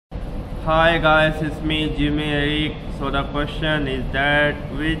Hi guys, it's me Jimmy Eric. So the question is that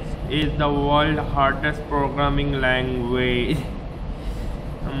which is the world hardest programming language?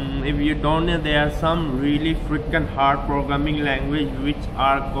 If you don't know, there are some really freaking hard programming language which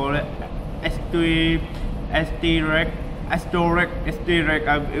are called Esoteric.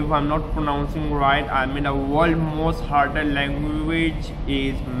 If I'm not pronouncing right, I mean the world most harder language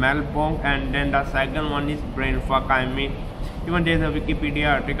is Malbolge, and then the second one is Brainfuck. I mean, even there's a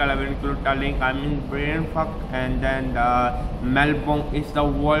Wikipedia article I will include the link. I mean Brainfuck and then the Malbolge is the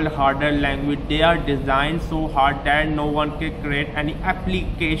world harder language. They are designed so hard that no one can create any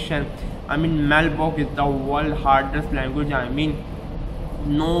application. I mean Malbolge is the world hardest language. I mean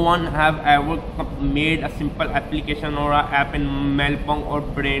no one have ever made a simple application or a app in Malbolge or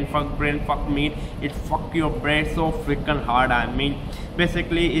Brainfuck mean it fuck your brain so freaking hard. I mean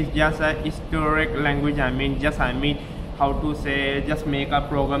basically it's just a historic language. I mean how to say, just make a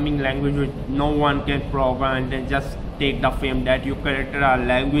programming language which no one can program, and then just take the fame that you created a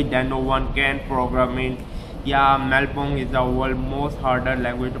language that no one can program in. Yeah, Malbolge is the world most harder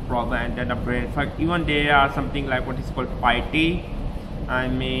language to program, and then the Brainfuck. Even there are something like what is called Python. I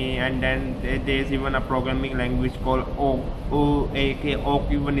mean, and then there's even a programming language called Oak.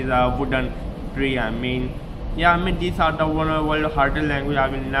 Oak even is a wooden tree. I mean, yeah, I mean these are the one of the world hardest language. I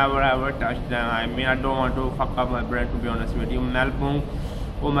will never ever touch them. I mean I don't want to fuck up my brain, to be honest with you. Malbolge,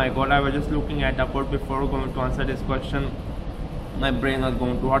 oh my god, I was just looking at the code before going to answer this question. My brain was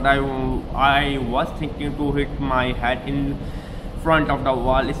going to what I was thinking to hit my head in front of the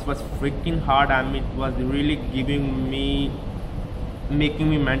wall. It was freaking hard. I mean it was really making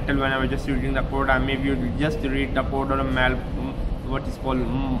me mental when I was just reading the code. I mean if you just read the code or what is called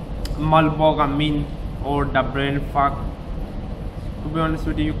Malbolge, I mean, or the Brainfuck, to be honest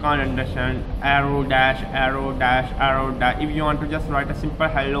with you can't understand. Arrow dash. If you want to just write a simple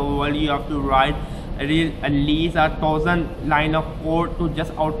hello world, you have to write at least 1,000 line of code to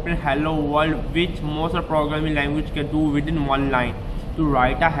just outprint hello world, which most of programming language can do within one line. To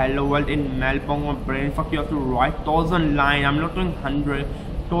write a hello world in Malbolge or Brainfuck, you have to write 1,000 lines. I'm not doing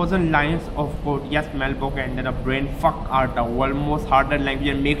 100,000 lines of code. Yes, Malbolge and then a Brainfuck are the world most harder language,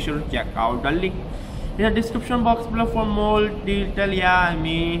 and make sure to check out the link in the description box below for more detail. Yeah, I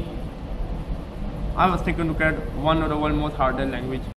mean I was thinking to create one of the world most harder language.